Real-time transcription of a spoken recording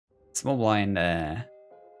Small blind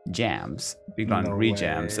jams, big blind No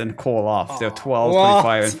rejams, way. and call off. They're 12, What?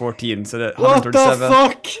 25, and 14. So that What the 137,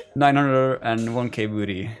 fuck? 900, and 1k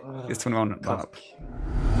booty. It's 21 up.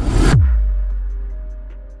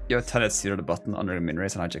 You have a tenant seated the button under the min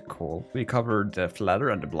raise and hijack call. We covered the flatter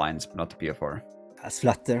and the blinds, but not the PFR. That's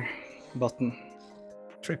flat there. Button.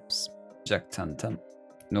 Trips. Jack 10, 10.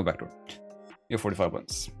 No backdoor. You have 45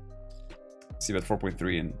 points. See bet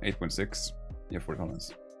 4.3 and 8.6. You have 45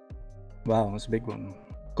 points. Wow, that's a big one.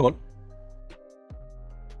 Call.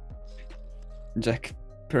 Jack.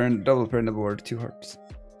 Double pair in the board, 2 hearts.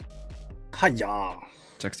 Hiya.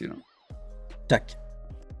 Checks you now. Check.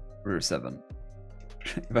 We're 7.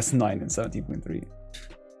 That's 9 and 17.3.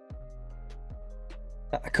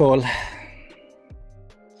 Call.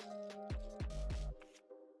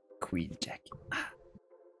 Queen Jack.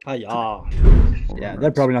 Hiya. Yeah,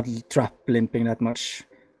 they're probably not trap limping that much.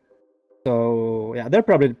 So, yeah, they're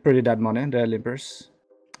probably pretty dead money, the limpers.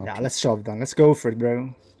 Okay. Yeah, let's shove then. Let's go for it,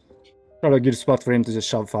 bro. Probably a good spot for him to just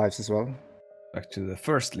shove 5s as well. Back to the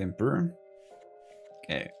first limper.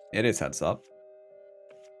 Okay, it is heads up.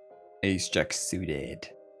 Ace Jack suited.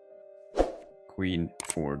 Queen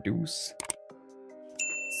 4 deuce.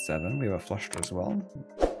 7. We have a flush draw as well.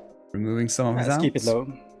 Removing some of his outs. Keep it low.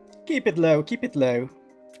 Keep it low. Keep it low.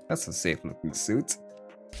 That's a safe looking suit.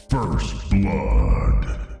 First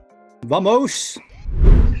blood. Vamos!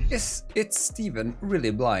 Is it's Steven really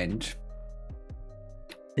blind?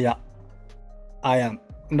 Yeah. I am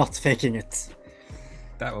not faking it.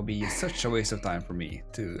 That would be such a waste of time for me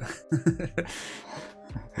to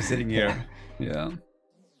be sitting here. Yeah.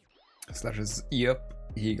 Slashes, yep.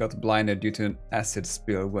 He got blinded due to an acid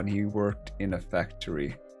spill when he worked in a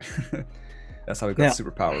factory. That's how he got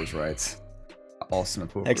superpowers, right? Awesome at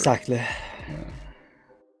poker. Exactly.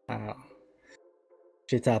 Yeah.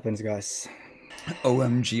 Shit happens, guys.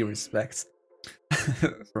 OMG respect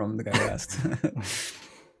from the guy who asked.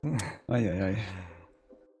 Ay.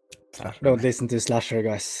 Don't listen to Slasher,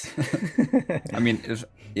 guys. I mean,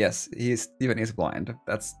 yes, Steven is blind.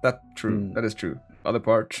 That's true. That is true. Other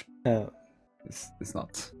part is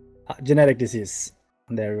not. Genetic disease.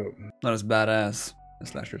 There we go. Not as bad as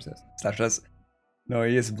Slasher says. Slasher says, no,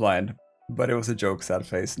 he is blind, but it was a joke, sad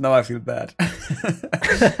face. Now I feel bad.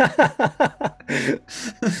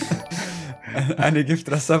 And he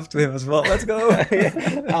gifted us up to him as well. Let's go.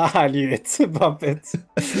 I knew it. Bump it.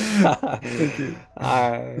 Thank you.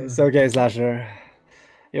 It's okay, Slasher.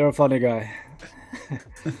 You're a funny guy.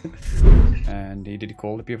 And he did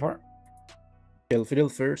call the PFR. Kill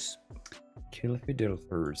Fiddlefurs. Kill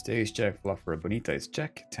Fiddlefurs. The ace jack fluffer. Bonita is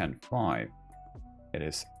jack 10-5. It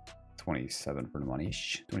is 27 for the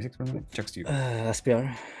money-ish. 26 for the money. Checks to you.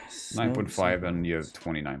 SPR. 9.5 and you have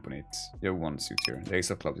 29.8. You have 1 suit here. The ace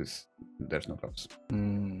of clubs is... There's no clubs. I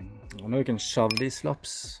know you can shove these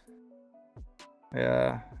flops.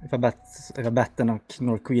 Yeah, if I bet then on king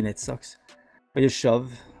or queen, it sucks. But you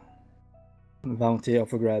shove. Bounty up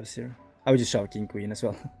for grabs here. I would just shove king queen as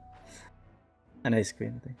well. And ace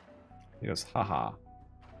queen, I think. He goes, haha.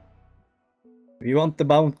 We want the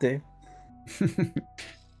bounty.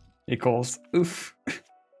 He calls, oof.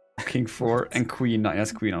 King 4 and queen 9.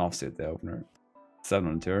 Yes, queen on offset, the opener. 7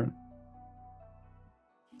 on the turn.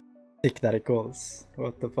 Sick that it calls.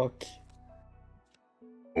 What the fuck?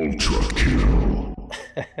 Ultra kill.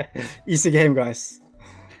 Easy game, guys.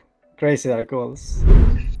 Crazy that it calls.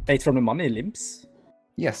 8 from the money, limps.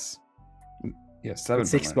 Yes. Yes, 7.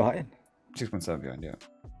 6 behind. 6.7 behind, yeah.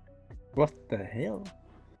 What the hell?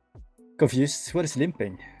 Confused. What is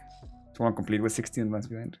limping? 1 complete with 16 lines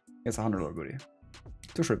behind. He has 100 log booty.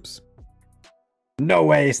 2 shrips. No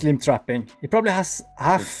way he's limp trapping. He probably has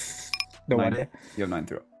half. No 9. idea. You have 9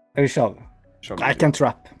 through. Oh, shove. I can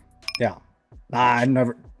trap. Yeah. Nah, I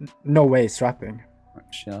never. No way he's trapping.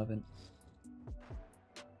 Right, shoving.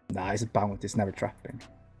 Nah, he's a bounty. He's never trapping.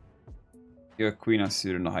 You have queen and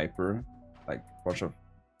suited in a hyper. Like, bunch of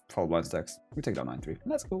full blind stacks. We take down 9-3.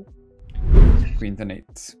 Let's go. Queen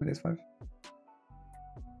 10-8 with ace 5.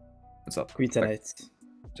 What's up? Queen 10-8.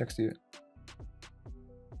 Checks to you.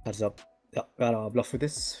 Heads up. Yeah, gotta bluff with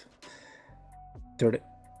this. 30.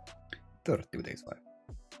 30 with ace 5.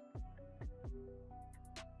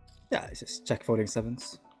 Yeah, it's just check folding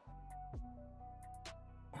 7s.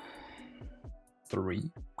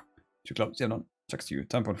 3. 2 clubs. Yeah, no. Checks to you.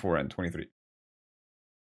 10.4 and 23.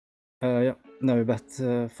 Yeah. Now we bet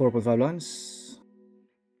 4.5 lines.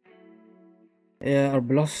 Yeah, our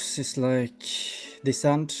bluffs is like this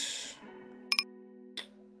hand.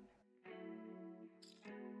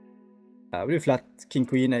 We do flat, king,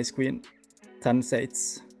 queen, ace, queen, 10,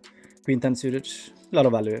 8s, queen 10 suited. A lot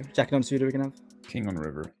of value. Jack 9 suited we can have. King on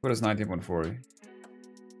river. What is 19.4?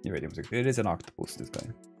 You're 18.6. It is an octopus, this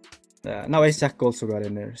guy. Now ace jack also got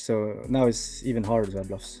in there, so now it's even harder to have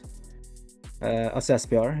bluffs. As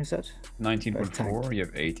SPR, you said? 19.4, you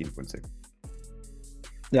have 18.6.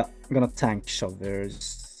 Yeah, I'm gonna tank shove. Yeah,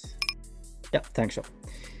 tank shove.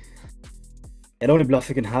 The only bluff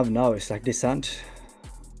we can have now is like this hand.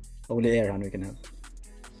 Only air hand we can have.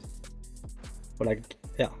 Or like,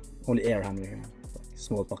 yeah, only air hand we can have. Like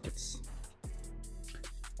small pockets.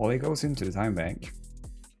 Well, he goes into the time bank.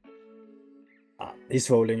 He's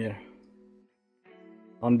folding here.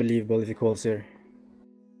 Unbelievable if he calls here.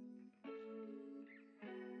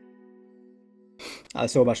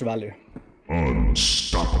 So much value.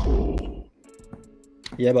 Unstoppable.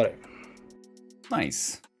 Yeah, buddy.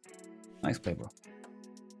 Nice. Nice play, bro.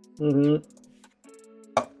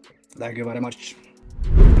 Thank you very much.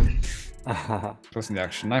 Closing the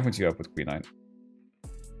action. 9.2 up with queen 9.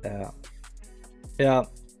 Yeah,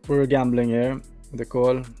 we're gambling here. The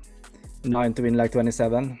call. 9 to win like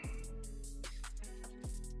 27.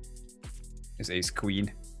 Is ace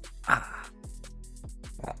queen.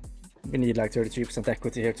 We need like 33%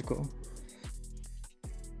 equity here to call.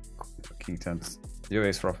 King 10. You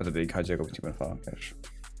ace rough with a big hijack over 2.5 cash.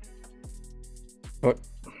 What?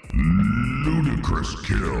 Ludicrous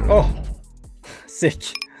kill. Oh!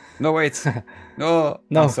 Sick. No, wait. No.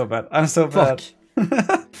 No. I'm so bad. I'm so bad.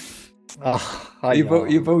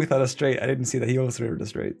 You both had a straight. I didn't see that he also read the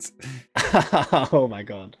straights. Oh my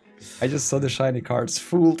god. I just saw the shiny cards.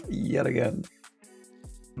 Fooled yet again.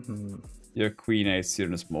 Your queen 8 suited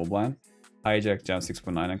in a small blind. Hijack jam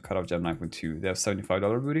 6.9 and cutoff jam 9.2. They have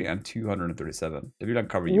 $75 booty and 237. The big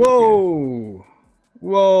cover you. Whoa!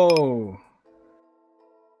 Whoa!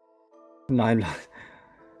 9 blind.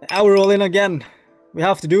 Now we're all in again. We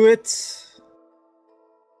have to do it.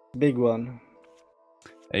 Big one.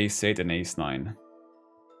 Ace 8 and ace 9.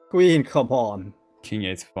 Queen, come on. King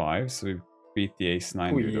 8 5. So we beat the ace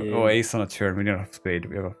 9. Queen. Oh, ace on a turn. We don't have spade.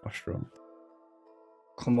 We have a flush draw.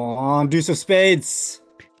 Come on, do some spades.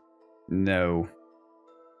 No.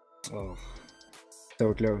 Oh,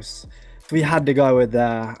 so close. So we had the guy with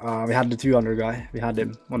we had the 200 guy. We had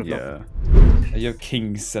him on the flop. Yeah. You have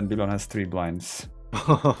kings and Bilon has 3 blinds.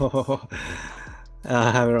 We're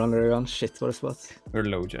under the gun. Shit, what a spot. We're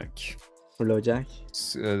low jack. We're low jack.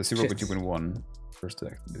 The super open 2.1. First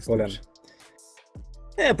deck. Well,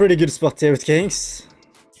 yeah, pretty good spot here with kings.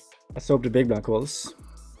 Let's hope the big blind calls.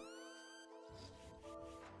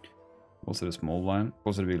 Also the small blind.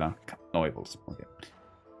 Also the big blind. No equals. Okay.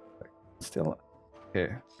 Still.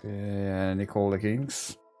 Okay. Nicole the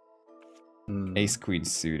kings. Ace queen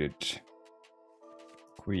suited.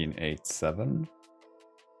 Queen 8 7.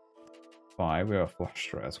 5. We have a flush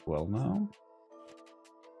draw as well now.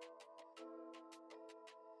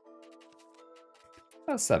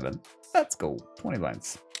 That's 7. Let's go. 20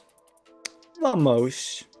 blinds.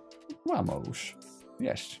 Vamos. Vamos.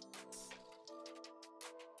 Yes.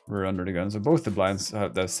 We're under the gun. So both the blinds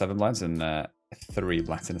have the 7 blinds and 3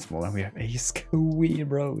 blinds in a small. And we have ace queen,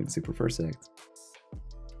 bro, in super first act.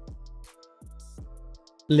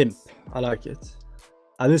 Limp. I like it.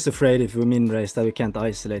 I'm just afraid if we min raise that we can't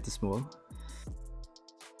isolate the small.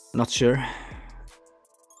 Not sure.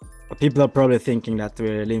 But people are probably thinking that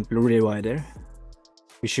we're limp really wide there.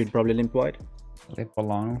 We should probably limp wide. Limp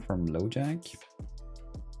along from low jack.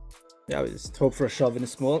 Yeah, we just hope for a shove in the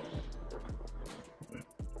small.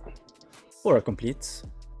 Or a complete.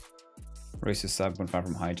 Raises 7.5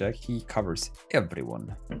 from hijack. He covers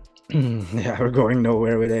everyone. Yeah, we're going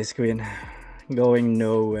nowhere with ace queen. Going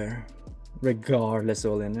nowhere. Regardless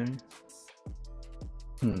all in there.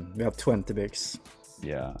 We have 20 bigs.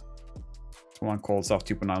 Yeah. Someone calls off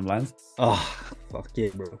 2.9 blinds. Oh, fuck yeah,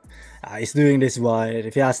 bro. He's doing this wide.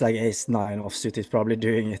 If he has like ace 9 offsuit, he's probably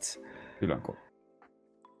doing it. Big blind call.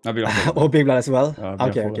 No, big blind call. Oh, big blind as well?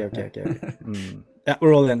 Okay. Yeah,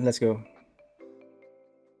 we're all in. Let's go.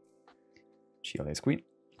 Shield ace queen.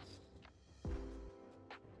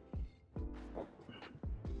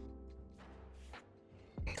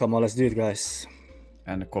 Come on, let's do it, guys.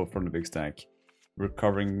 And a call from the big stack. We're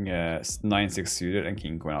covering 9-6 suited and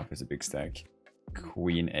king queen off is a big stack.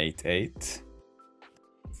 Queen 8-8.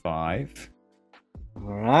 5.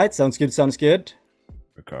 Alright, sounds good, sounds good.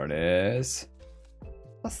 The card is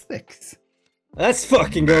a 6. Let's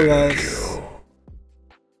fucking go, guys.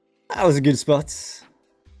 That was a good spot.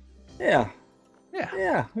 Yeah.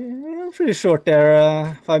 Yeah, we were pretty short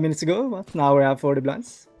there 5 minutes ago, but now we have 40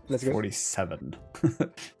 blinds. Let's go. 47.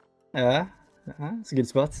 Yeah, it's a good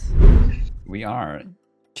spot. We are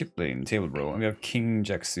chip playing table, bro, and we have king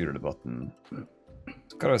jack suited at the bottom.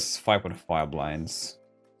 It's got us 5.5 blinds.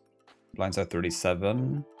 Blindside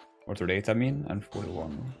 37 or 38, I mean, and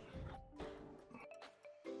 41.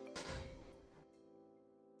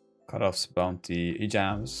 Cutoff's bounty. He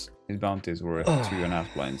jams. His bounty is worth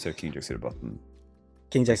 2.5 blinds, so King Jack suited button.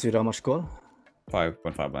 King Jack suited, how much call?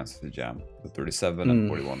 5.5 blinds to jam. So 37 and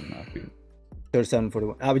 41 after. 37,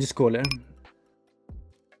 41. I would just call it.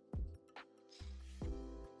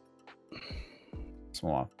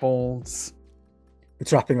 Small folds. We're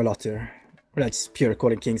trapping a lot here. We're like just pure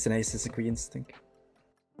calling kings and aces and queens, I think.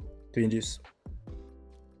 To induce.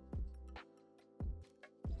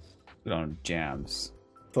 Put on jams.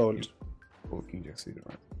 Fold. Fold King Jack suited,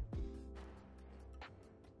 right?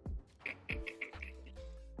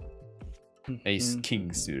 Ace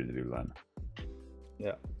King suited the big line.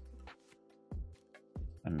 Yeah.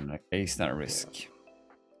 And like ace not a risk.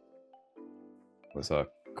 Was a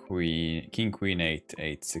queen, king, queen, 8,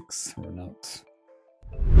 8, 6 or not.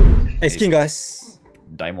 Ace king, guys.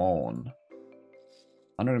 Diamond.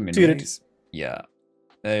 100 min Suited. raise. Yeah.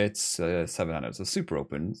 It's 700, so super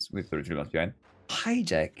opens with 33 lines behind.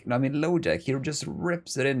 Hijack, no, I mean low jack. He just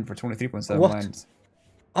rips it in for 23.7 What? lines.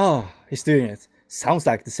 Oh, he's doing it. Sounds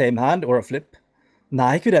like the same hand or a flip.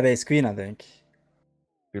 Nah, he could have ace queen, I think.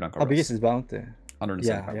 How big is his bounty?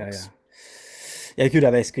 175 Yeah. bucks. Yeah, he could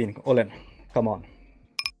have ace queen. All in. Come on.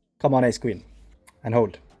 Come on, ace queen. And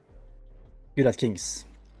hold. Good at kings.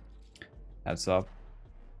 Heads up.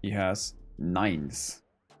 He has 9s.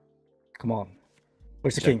 Come on.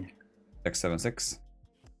 Where's the Check. king? Jack 7, 6.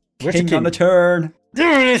 Where's King the king? on the turn.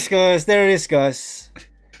 There it is, guys. There it is, guys.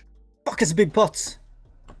 Fuck, it's a big pot.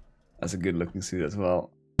 That's a good looking suit as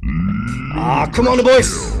well. Ah, come on, the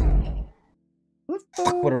boys.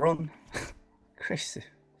 Fuck, what a run. Crazy.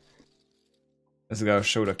 There's a guy who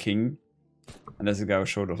showed a king. And there's a guy who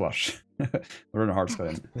showed a flush. We're in a hard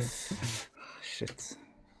sky. Shit.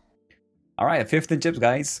 Alright, 15 chips,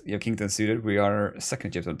 guys. You have king 10 suited. We are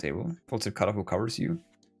second chips on the table. Folds to cutoff who covers you.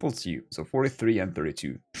 Folds to you. So 43 and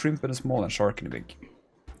 32. Shrimp in a small and shark in a big.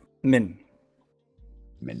 Min.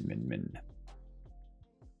 Min.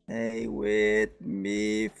 Stay with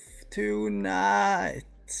me tonight.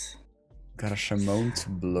 Got a Shimon to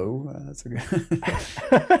blow. That's a good.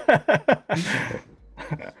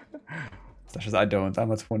 Such as I don't.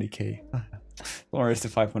 I'm at 20k. Or is to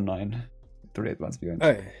 5.9. 38 months behind.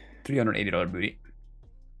 Hey. $380 booty.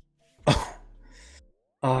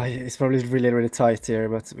 Oh, it's probably really tight here,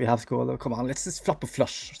 but we have to go. Come on, let's just flop a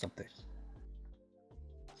flush or something.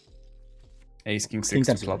 Ace, king, King 6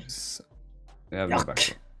 10 to flops. Yeah, no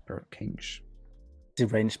back per kings. Is he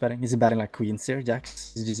range betting? Is he betting like queens here,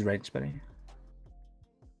 jacks? Is he just range betting?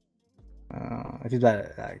 If he's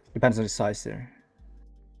bet, like, depends on the size here.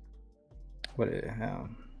 What?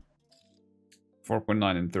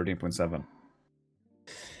 4.9 and 13.7.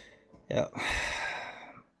 Yeah.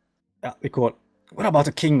 Yeah, we call. What about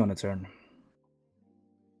a king on the turn?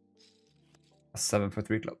 7 for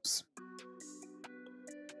 3 clubs.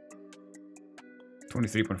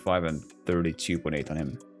 23.5 and 32.8 on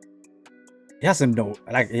him. He has no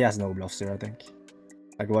bluffs here, I think.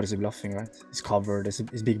 Like, what is he bluffing, right? He's covered. His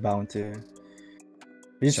big bounty.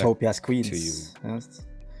 We just Check hope he has to queens. Yes.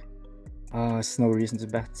 There's no reason to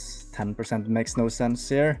bet. 10% makes no sense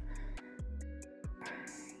here.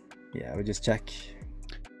 Yeah, we just check.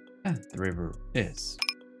 And the river is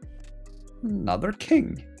another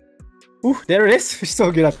king. Ooh, there it is. We're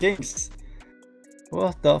so good at kings.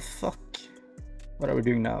 What the fuck? What are we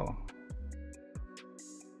doing now?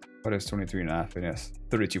 What is 23.5? And yes,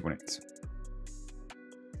 32.8.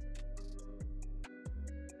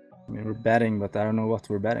 I mean, we're betting, but I don't know what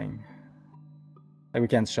we're betting. Like, we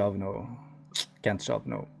can't shove, no. Can't shove,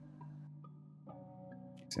 no.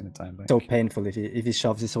 It's in the time bank. So painful if he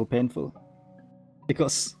shoves. It's so painful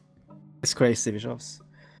because it's crazy if he shoves.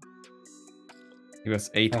 He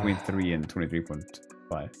was 8.3 and 23.5.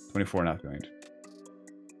 24.5 behind.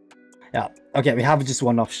 Yeah. Okay, we have just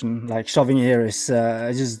one option. Like, shoving here is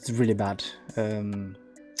just really bad. Yeah,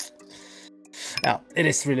 it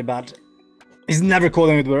is really bad. He's never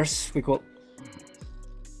calling it worse. We call.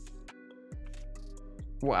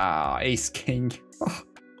 Wow, ace king.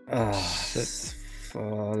 Shit.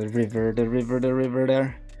 The river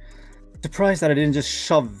there. Surprised that I didn't just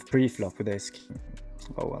shove pre-flop with ace king.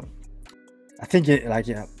 Oh well. I think it, like,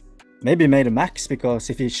 yeah, maybe made a max, because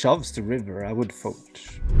if he shoves the river, I would fold.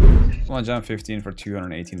 One jam 15 for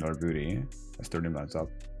 $218 booty. That's 13 months up.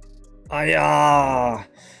 Ah, yeah.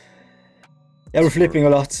 Yeah, we're flipping a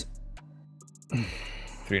lot.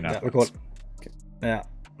 3.5. Yeah, we call. Okay. Yeah.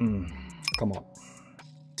 Come on.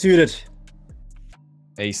 Suited.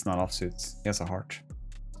 Ace not offsuits. He has a heart.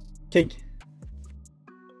 King.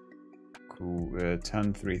 Cool.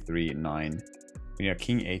 10, 3, 3, 9. We need a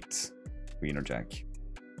king 8, queen or jack.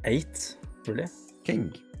 8? Really?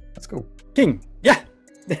 King. Let's go. King! Yeah!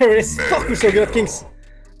 There it is! Fuck, we're so good at kings!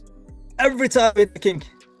 Every time with the king!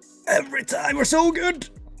 Every time we're so good!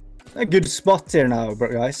 A good spot here now,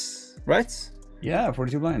 guys. Right? Yeah,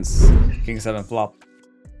 42 blinds. King 7 flop.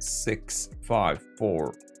 6, 5,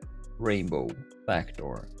 4. Rainbow.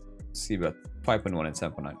 Backdoor. See bet 5.1 and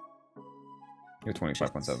 7.9. You're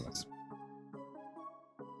 25.7.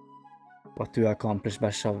 What do I accomplish by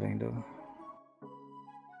shoving though?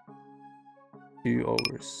 2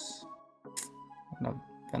 overs.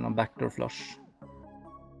 And a backdoor flush.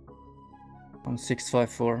 On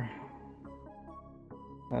 6-5-4.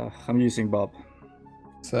 I'm using Bob.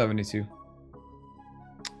 72.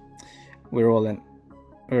 We're all in.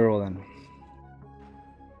 We're all in.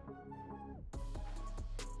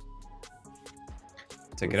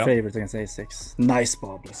 Take it up. Favorite against A6. Nice,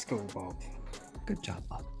 Bob. Let's go, Bob. Good job,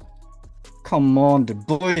 Bob. Come on, the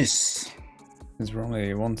boys. Since we're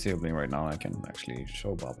only one sibling right now, I can actually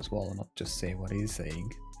show Bob as well and not just say what he's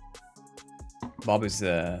saying. Bob is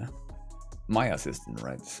my assistant,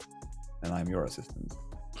 right? And I'm your assistant.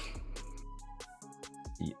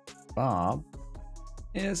 Bob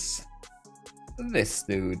is this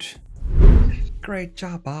dude. Great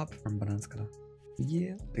job, Bob, from Bananskala.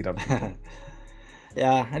 Yeah. Picked up.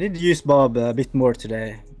 Yeah, I did use Bob a bit more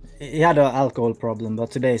today. He had an alcohol problem,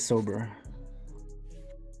 but today he's sober.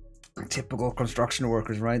 Typical construction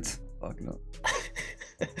workers, right? Fucking up.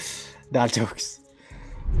 That jokes.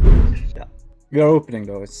 Yeah. We are opening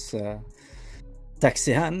though, it's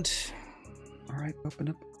taxi hand. Alright, open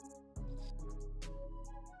up.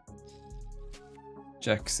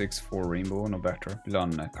 Jack 6-4 rainbow, no backdoor.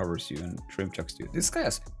 LHON covers you and shrimp checks you. This guy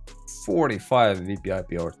has 45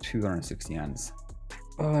 VPIP or 260 hands.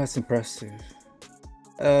 Oh, that's impressive.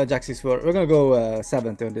 Jack 6-4. We're gonna go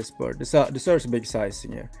 70 on this board. The serve's a big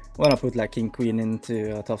sizing here. Wanna put like king queen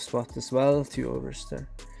into a tough spot as well. 2 overs there.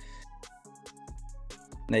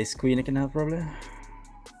 Nice queen I can have probably.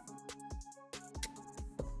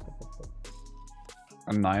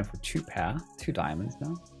 A 9 for 2 pair, 2 diamonds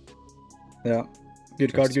now. Yeah.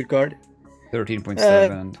 Good card, good card.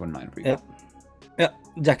 13.7, 29 for you. Yeah. Yeah.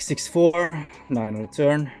 Jack 6-4, 9 on the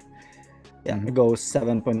turn. Yeah, it goes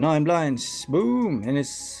 7.9 blinds. Boom! In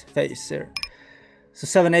his face here. So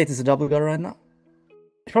 7-8 is a double gutter right now.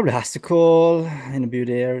 He probably has to call in a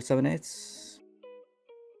beauty here with 7-8s.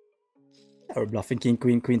 Yeah, we're bluffing king,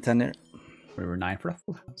 queen, queen 10 here. We were 9 for a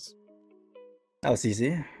full house. That was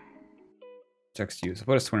easy. Checks you. So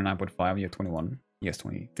what is 29.5? You have 21. He has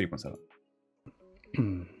 23.7.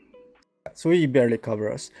 So we barely cover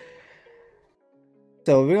us.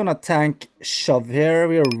 So we're gonna tank shove here.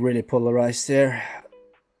 We are really polarized here.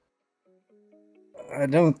 I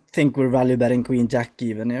don't think we're value betting queen jack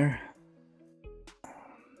even here.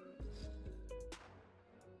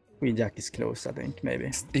 Queen jack is close, I think, maybe.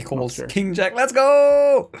 He calls sure. king jack. Let's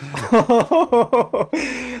go!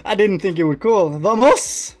 I didn't think it would call.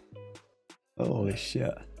 Vamos! Holy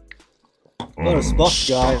shit. What a spot,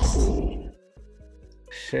 guys.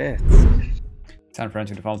 Shit. 10 for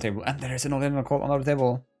entering the final table. And there is an all-in call on the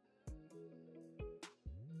table.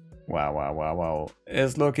 Wow, wow, wow, wow.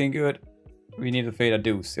 It's looking good. We need to fade a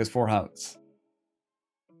deuce. It's 4 outs.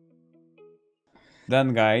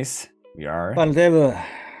 Then, guys, we are Final table.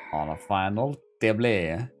 on a final table.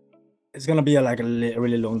 It's gonna be like a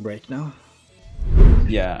really long break now.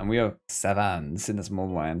 Yeah, and we have 7s in the small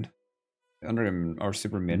blind. Under him, our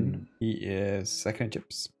super min, he is second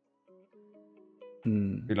chips.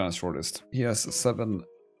 We're on his shortest. He has 7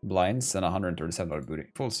 blinds and $137 booty.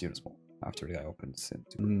 Full unit small after the guy opens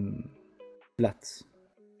into. Flat.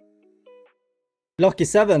 Lucky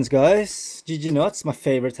 7s, guys. GG nuts, my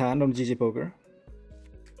favorite hand on GG poker.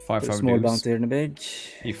 5-5 Small deuce. bounty in the big.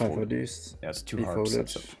 He 5-5 folded. deuce. Yeah, it's 2 He hearts. folded.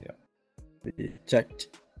 So, yeah. We check.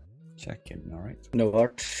 Check in, alright. No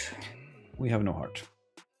heart. We have no heart.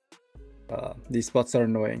 These spots are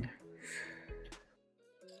annoying.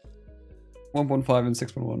 1.5 and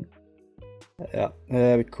 6.1.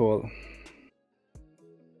 Yeah, we call.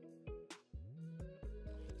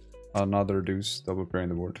 Another deuce, double pairing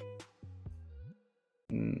the board.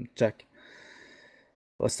 Check.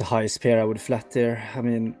 What's the highest pair I would flat here? I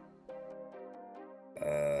mean,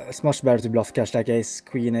 it's much better to bluff cash like ace,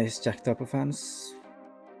 queen, ace, jack type of hands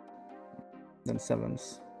than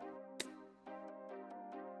 7s.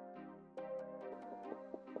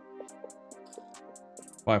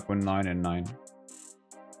 $5.9 and 9.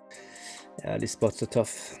 Yeah, these spots are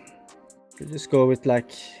tough. You just go with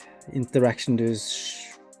like interaction dues.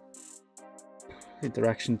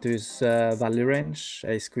 Interaction to his value range.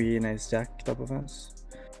 Ace queen, ace jack type of hands.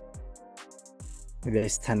 Maybe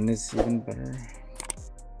ace 10 is even better.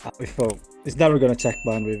 We fold. He's never gonna check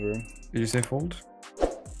behind river. Did you say fold?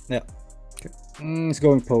 Yeah. Okay. He's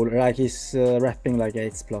going polar. Like he's wrapping like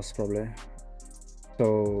 8s plus probably.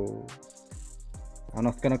 So I'm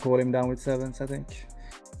not gonna call him down with 7s, I think.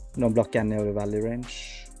 Don't block any of the value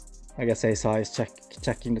range. I guess ace high is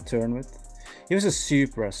checking the turn with. He was a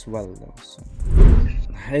super as well though. So.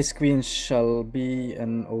 Ace queen shall be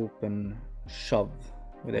an open shove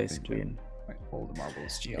with ace queen. Right, hold the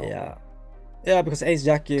marbles, GL. Yeah. Yeah, because ace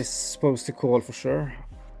jack is supposed to call for sure.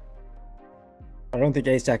 I don't think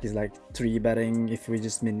ace jack is like 3 betting if we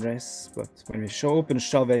just min raise, but when we show open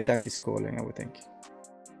shove, ace jack is calling, I would think.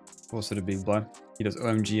 Also the big blind. He does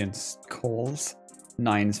OMG and calls.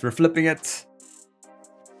 9s, we're flipping it.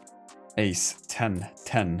 Ace, 10,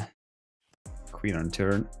 10. Queen on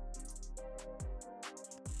turn.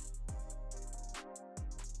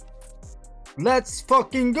 Let's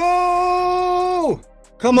fucking go!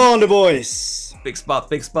 Come on, the boys! Big spot,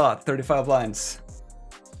 35 blinds.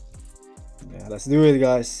 Yeah, let's do it,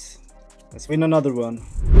 guys. Let's win another one.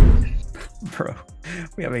 Bro,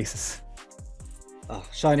 we have aces. Oh,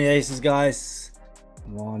 shiny aces, guys.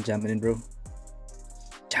 Come on, jam it in, bro.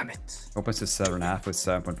 Jam it. Opens to 7.5 with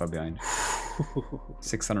 7.5 behind.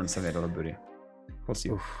 $678 booty. We'll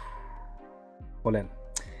see. All in.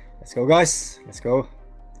 Let's go, guys. Let's go.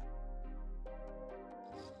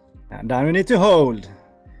 And then we need to hold.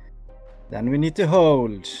 Then we need to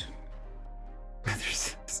hold.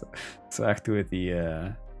 so active with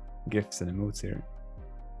the gifts and emotes here.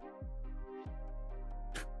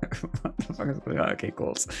 What the fuck is going on? Okay,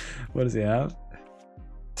 calls. What does he have?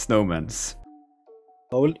 Snowmans.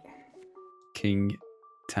 Hold. King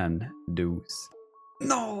 10 deuce.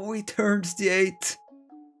 No, he turns the 8.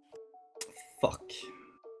 Fuck.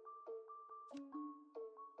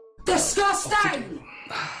 Disgusting!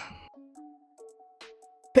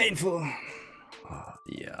 Painful.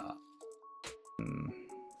 Yeah.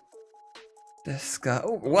 This guy.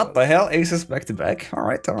 Oh, what the hell? Aces back to back.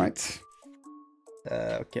 Alright, alright.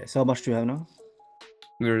 Okay, so how much do you have now?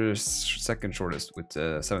 We're second shortest with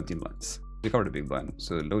 17 blinds. We covered a big blind,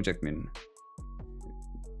 so low jack min.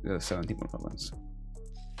 17.5 blinds.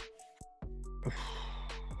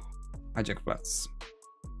 I jack flats.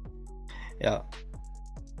 Yeah.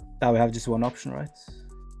 Now we have just one option, right?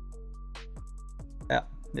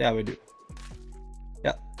 Yeah, we do.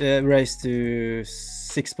 Yeah, raise to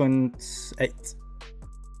 6.8.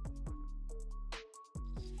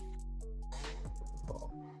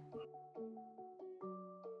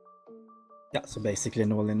 Yeah, so basically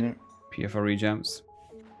an all in here. PFR rejams.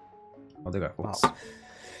 Oh, they got folds. Wow.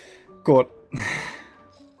 Cool.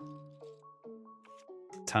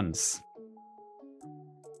 Tens.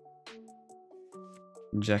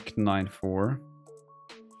 Jack 9-4.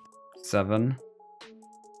 7.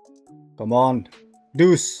 Come on.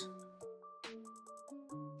 Deuce.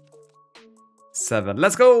 7.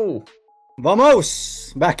 Let's go!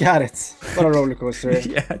 Vamos! Back at it. What a roller coaster.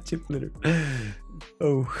 Yeah, chip litter.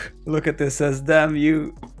 Oh, look at this. Says, damn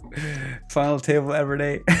you. Final table every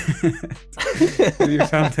day. Do your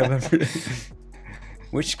final table every day.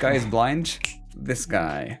 Which guy is blind? This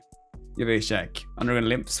guy. You have ace jack. Underground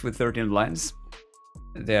limps with 13 blinds.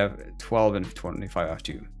 They have 12 and 25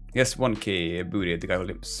 after you. He has 1k booty, the guy who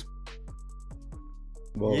limps.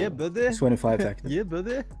 Whoa. Yeah, buddy. 25 active. Yeah,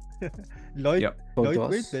 buddy.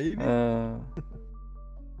 Lightweight, baby.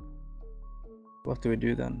 What do we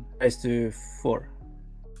do then? Raise to 4.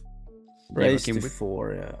 Raise to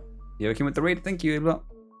 4, yeah. Yeah, came with the raid. Thank you, Ibla.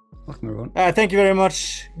 Welcome, everyone. Thank you very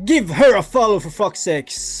much. Give her a follow for fuck's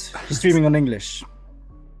sakes. She's streaming on English.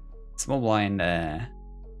 Small blind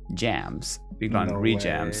jams, big blind No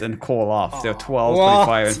rejams, way. and call off. They're 12, What?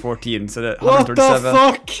 25, and 14. So that What the 137,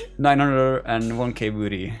 fuck? 900, and 1k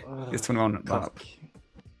booty. It's 21. Fuck.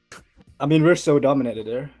 I mean, we're so dominated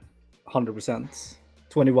there. 100%.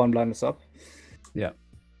 21 blindness up. Yeah.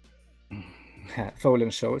 Fold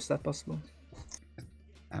and show, is that possible?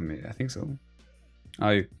 I mean, I think so.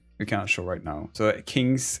 Oh, we can't show right now. So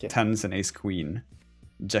kings, Okay. 10s, and ace queen.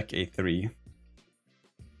 Jack a3.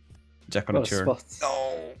 Jack on What a turn. spot.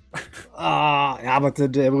 No. Yeah, but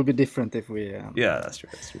it would be different if we... Yeah, that's true.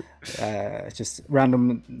 That's true. It's just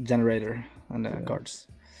random generator and cards.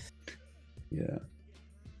 Yeah.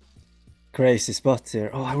 Crazy spot here.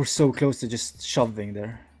 Oh, I was so close to just shoving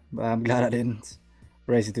there. But I'm glad I didn't.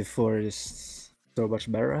 Raise it to 4 is so much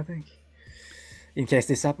better, I think. In case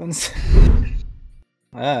this happens.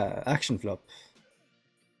 Action flop.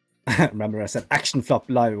 Remember I said action flop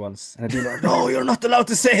live once, and I do like, no, you're not allowed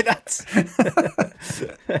to say that.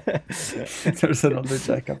 There's another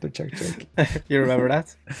check after check. You remember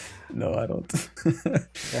that? No, I don't.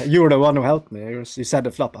 You were the one who helped me. You said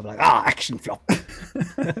the flop. I'm like, action flop.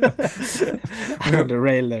 The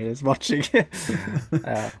rail there is watching.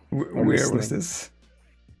 Where was this?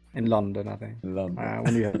 In London, I think. London.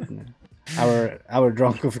 When you helped me. Our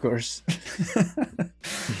drunk, of course.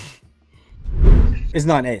 It's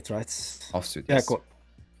 9-8, right? Offsuit, Yeah, yes. cool.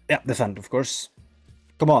 Yeah, defend, of course.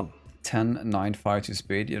 Come on. 10, 9, 5 to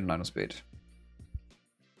spade, you have 9 of spade.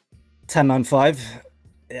 10, 9, 5.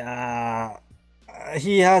 Yeah.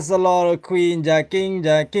 He has a lot of queen, jack, king,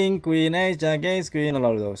 queen, ace, jack, ace, queen, a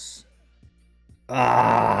lot of those. We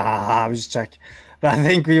just check. But I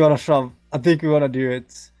think we want to shove. I think we want to do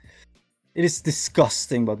it. It is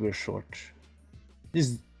disgusting, but we're short.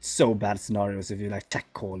 This is so bad scenarios if you like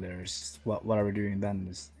check callers. What are we doing then?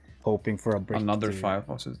 Is hoping for a break. Another 5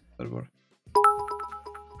 offsuit.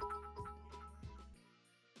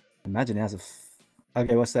 Imagine he has a.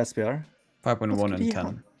 Okay, what's the SPR? 5.1 and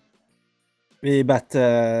 10. We bet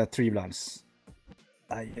 3 blinds.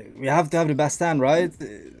 We have to have the best hand, right?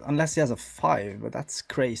 Unless he has a 5, but that's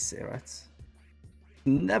crazy, right?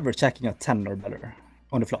 Never checking a 10 or better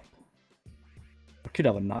on the flop. I could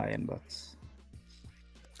have a 9, but...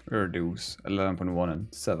 Deuce, 11.1 and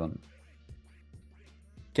 7.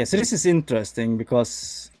 Okay, so this is interesting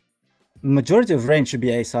because majority of range should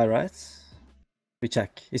be ace high, right? We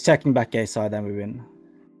check. He's checking back ace high, then we win.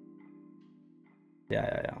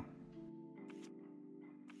 Yeah.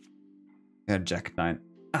 Yeah, jack 9.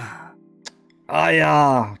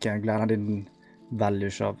 Yeah. Okay, I'm glad I didn't value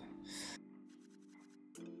shove.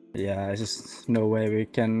 Yeah, it's just no way we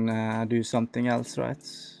can do something else, right?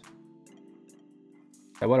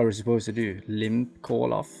 What are we supposed to do? Limp,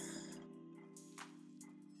 call off?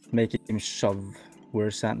 Make him shove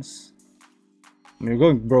worse hands? I mean, we're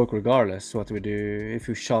going broke regardless what we do. If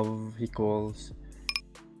you shove, he calls.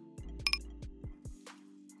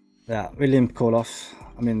 Yeah, we limp, call off.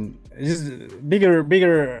 I mean, it's just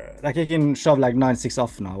bigger, like he can shove like 9-6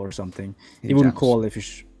 off now or something. He wouldn't call if you...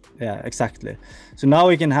 Yeah, exactly. So now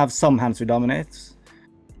we can have some hands we dominate.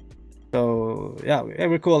 So, yeah,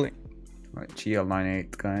 we're calling. Right, GL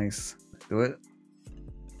 9-8, guys. Do it.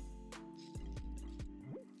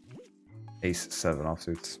 Ace 7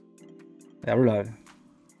 offsuits. Yeah, we're live.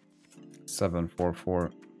 7, 4,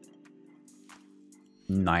 4.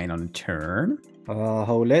 9 on turn.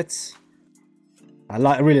 Hold it. I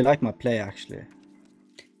really like my play, actually.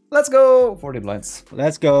 Let's go! 40 blinds.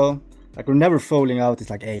 Let's go. Like, we're never folding out. It's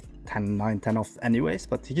like 8, 10, 9, 10 off anyways.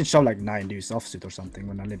 But he can shove like 9 deuce offsuit or something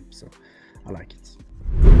when I limp. So, I like it.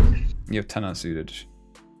 You have 10 unsuited.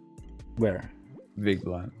 Where? Big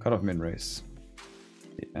blind. Cut off min raise.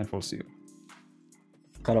 And full seal.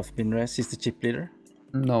 Cut off min raise. He's the chip leader.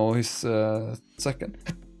 No, he's second.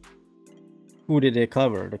 Who did they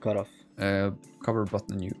cover the cutoff? Cover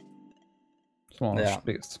button and you. Smallest, Yeah.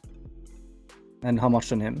 biggest. And how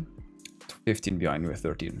much on him? 15 behind with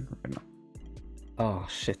 13 right now. Oh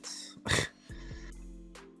shit.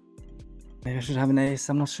 Maybe I should have an ace,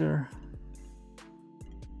 I'm not sure.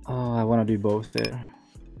 Oh, I want to do both there.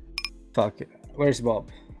 Fuck it. Where's Bob?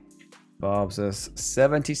 Bob says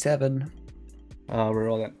 77. We're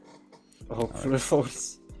all in. Hopefully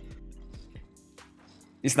folds.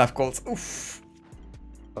 He snap calls. Oof.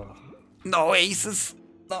 Oh. No aces.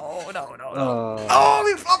 No. Oh,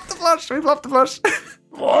 we flopped the flush.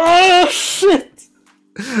 Oh shit!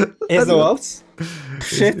 Is no outs?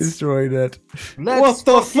 Shit! Destroy that. What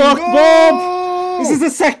the fuck, Bob? This is the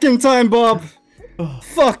second time, Bob.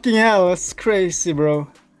 Fucking hell, that's crazy, bro.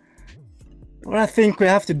 Well, I think we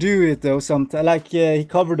have to do it though. Sometimes, like he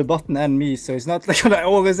covered the button and me, so it's not like I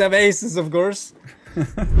always have aces, of course.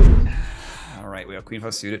 All right, we have queen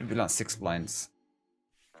 5 suited. We land 6 blinds.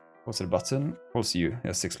 What's the button? Calls you.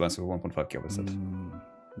 Yeah, 6 blinds with 1.5k opposite.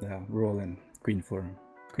 Yeah, we're all in. Queen 4.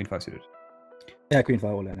 Queen 5 suited. Yeah, queen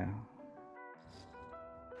 5 all in now.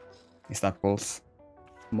 He snap calls.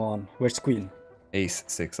 Come on, where's the queen? Ace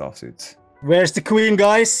 6 offsuit. Where's the queen,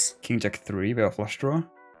 guys? King jack 3. We have flush draw.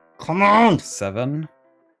 Come on! 7.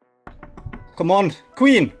 Come on,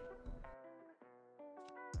 queen!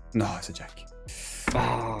 No, it's a jack.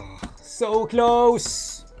 Ah, so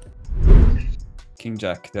close! King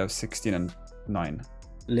jack. They have 16 and 9.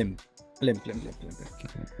 Limp. 6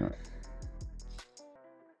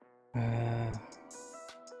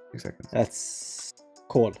 seconds. That's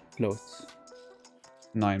call, float.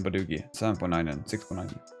 9 Badugi. 7.9 and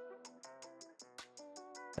 6.9.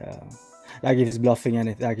 Yeah. Like if he's bluffing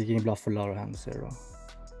anything, like he can bluff for a lot of hands here.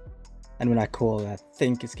 And when I call, I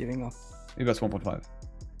think it's giving up. Maybe that's 1.5.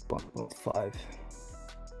 1.5.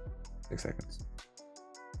 6 seconds.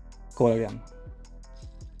 Call again.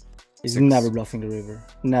 He's 6. never bluffing the river.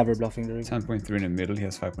 Never bluffing the river. 10.3 in the middle, he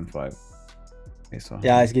has 5.5. Okay, so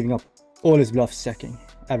Yeah, he's giving up. All his bluffs checking.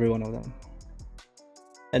 Every one of them.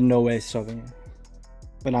 And no way shoving it.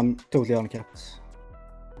 But I'm totally uncapped.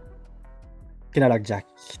 Can I like jack?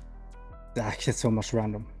 It's so much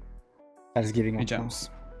random. That is giving up. he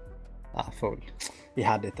jumps. Ah, fold. He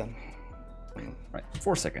had it then. Right,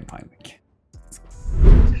 4-second timing.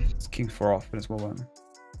 It's king 4 off, but it's well one.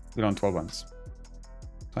 We're on 12 ones.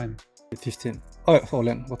 Time. 15. Oh, all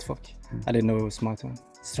in. What the fuck? I didn't know it was my turn.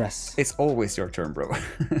 Stress. It's always your turn, bro.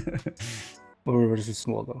 Or is it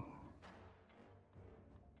small though?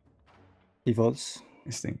 He folds.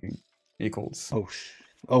 He's thinking. He calls. Oh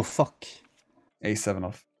oh fuck. A7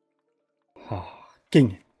 off.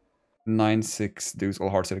 King. 9-6 deuce, all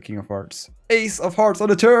hearts at the king of hearts. Ace of hearts on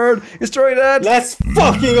the turn. Destroy that. Let's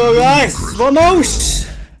fucking go, guys. Vamos.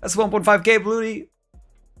 That's 1.5k booty.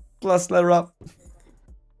 Plus letter up.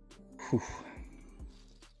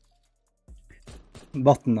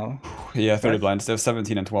 Button now. Yeah, 30 blinds. They have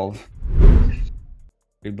 17 and 12.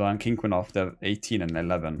 Big blind, king queen off. They have 18 and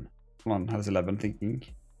 11. Come on, has 11 thinking.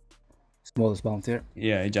 Smallest bounty here.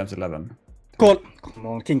 Yeah, he jumps 11. Call. Come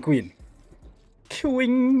on, king queen.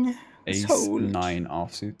 Queen. Ace Sold. 9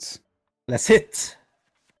 offsuits. Let's hit.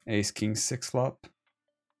 Ace king 6 flop.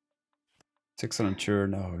 6 on a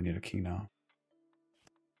turn. No, we need a king now.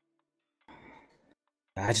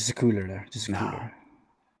 Ah, just a cooler there. Just a cooler.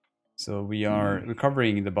 So we are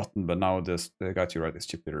recovering the button, but now the guy to your right is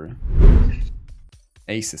stupider.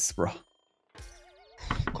 Aces, bro.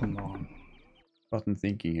 Come on. Button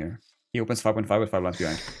thinking here. He opens 5.5 with 5 blinds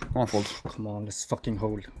behind. Come on, fold. Come on, let's fucking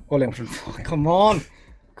hold. All in. Come on.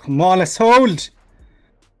 Come on, let's hold.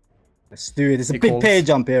 Let's do it. It's a big pay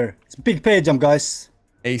jump here. It's a big pay jump, guys.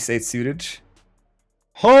 Ace 8 suited.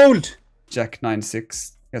 Hold. Jack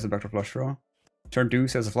 9-6. He has a backdoor flush draw. Turn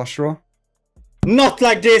deuce has a flush draw. Not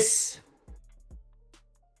like this.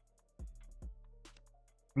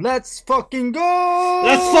 Let's fucking go.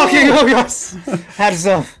 Let's fucking go, guys. Heads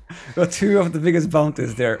up. Got 2 of the biggest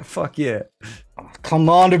bounties there. Fuck yeah. Oh, come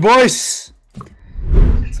on, the boys.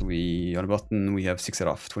 So we, on the button, we have 6 head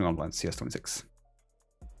off. 21 blinds. He has 26.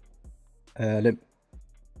 Limp.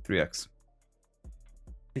 3x.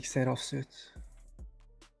 6 head offsuit.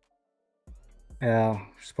 Yeah,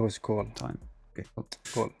 we're supposed to call. Time. Okay,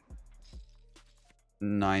 Call.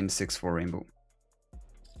 9-6 for rainbow.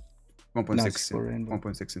 1.6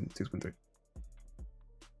 1.6 and 6.3.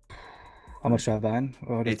 How much do I have behind?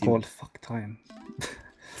 Oh, they 18. called. Fuck time.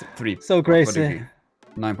 3. So crazy.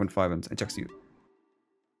 9.5 and it checks you.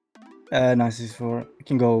 964. You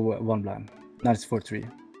can go 1 blind. 943.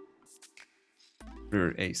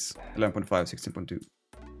 Rear ace. 11.5, 16.2.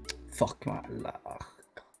 Fuck my luck.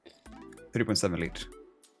 3.7 lead.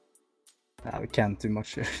 Nah, we can't do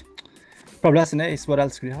much here. Probably has an ace. What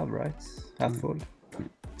else could you have, right? Half full.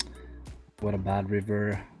 What a bad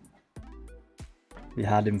river. We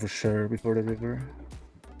had him for sure before the river.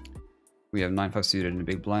 We have 9-5 suited in the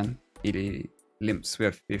big blind. 80 limps. We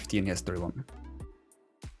have 15. He has 31.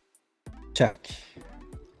 Check.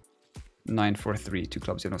 9-4-3. 2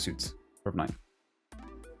 clubs. You have no suits. 9.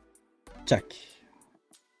 Check.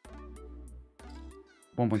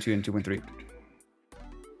 1.2 and 2.3.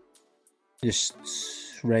 Just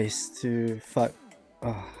raise to 5.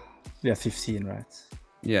 Oh, we have 15, right?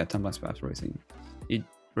 Yeah, 10 blinds perhaps raising. He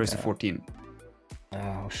raised to 14.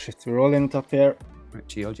 Oh shit, we're all in top here. Right,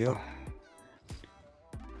 GL.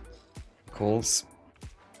 Calls.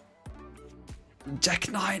 Jack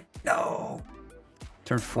 9. No.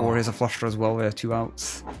 Turn 4 is a flush draw as well. We have 2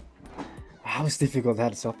 outs. How is difficult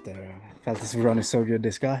heads up there? I felt this run is so good,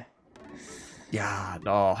 this guy. Yeah,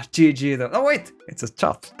 no. GG though. Oh wait, it's a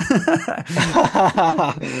chop.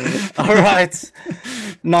 Alright.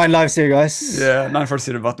 9 lives here, guys. Yeah, 9-4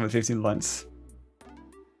 suited button with 15 blinds.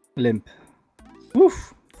 Limp.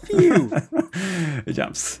 Woof. Phew. It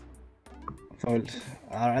jumps. Fold.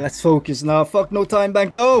 Alright, let's focus now. Fuck no time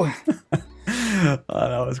bank. Oh! That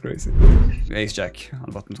was crazy. Ace Jack on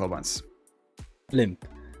the button, 12 blinds. Limp.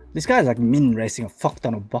 This guy is like min racing a fuck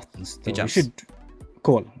ton of buttons. He jumps. We should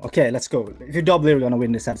call. Okay, let's go. If you double, we're gonna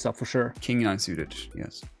win this heads up for sure. King 9 suited,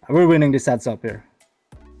 yes. We're winning this heads up here.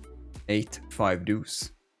 8-5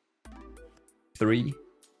 deuce. 3.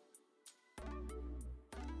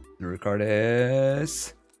 The rear card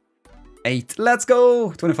is 8. Let's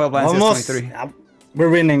go! 25 blinds, Almost. 23. Yeah, we're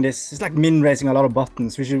winning this. It's like min racing a lot of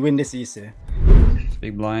buttons. We should win this easy.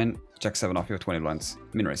 Big blind, Jack 7 off, you have 20 blinds.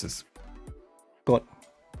 Min races. Call.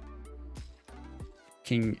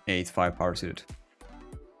 King 8-5 power suited.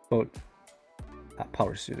 Fold.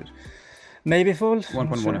 Power suited. Maybe fold.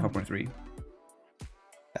 1.1 and 5.3.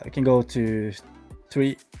 We can go to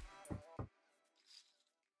 3.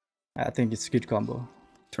 I think it's a good combo.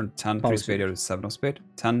 Turn 10, Power 3 spade, or 7 of spade.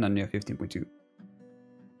 10 and you have 15.2.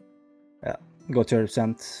 Yeah, go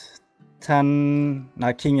 30%. 10,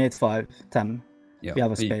 now King 8-5, 10. Yeah, we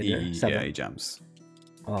have a spade there. 7. Yeah, he jams.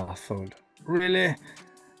 Ah, fold. Really?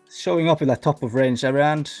 Showing up with that top of range every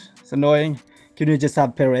hand. It's annoying. Could you just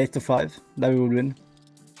have pair 8 to 5? That we would win.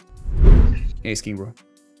 Ace King, bro.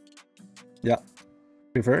 Yeah.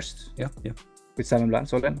 Reversed. Yeah, yeah. With 7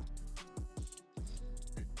 blinds all in.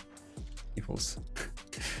 He falls.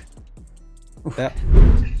 Yeah.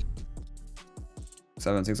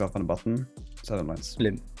 7-6 off on the button. 7 blinds.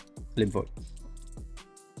 Limb fold.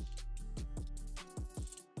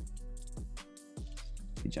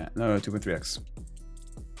 No, 2.3x.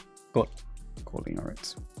 Call. Calling,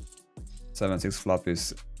 alright. 7-6 flop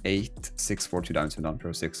is 8, 6, 4, 2 down, 2 down,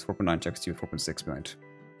 pair 6, 4.9 checks to 4.6 behind.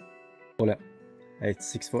 Call in. 8,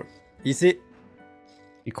 6, 4. Easy.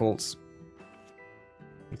 He calls.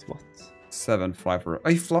 With what? 7, 5, or... Oh,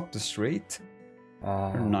 he flopped the straight?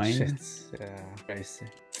 Ah, 9. shit. Yeah, crazy.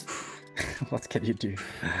 What can you do?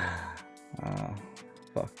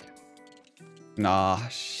 Fuck. Nah,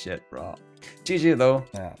 shit, bro. GG though.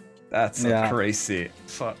 Yeah. That's crazy.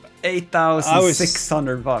 Fuck.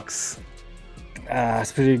 $8,600.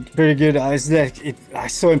 It's pretty good.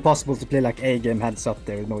 It's so impossible to play like a game heads up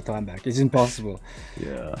there with no time back. It's impossible.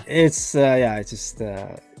 Yeah. It's just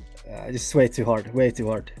way too hard. Way too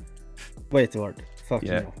hard. Fuck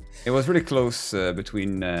yeah. no. It was really close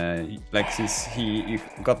between like since you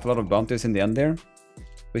got a lot of bounties in the end there,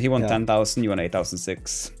 but he won 10,000, you won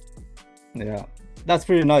 8,006. Yeah, that's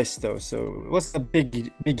pretty nice though. So it was a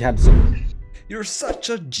big heads up. You're such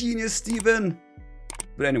a genius, Steven.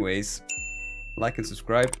 But anyways, like and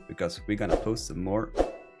subscribe because we're gonna post some more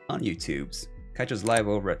on YouTube's. Catch us live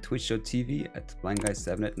over at twitch.tv at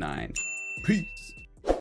blindguy789. Peace.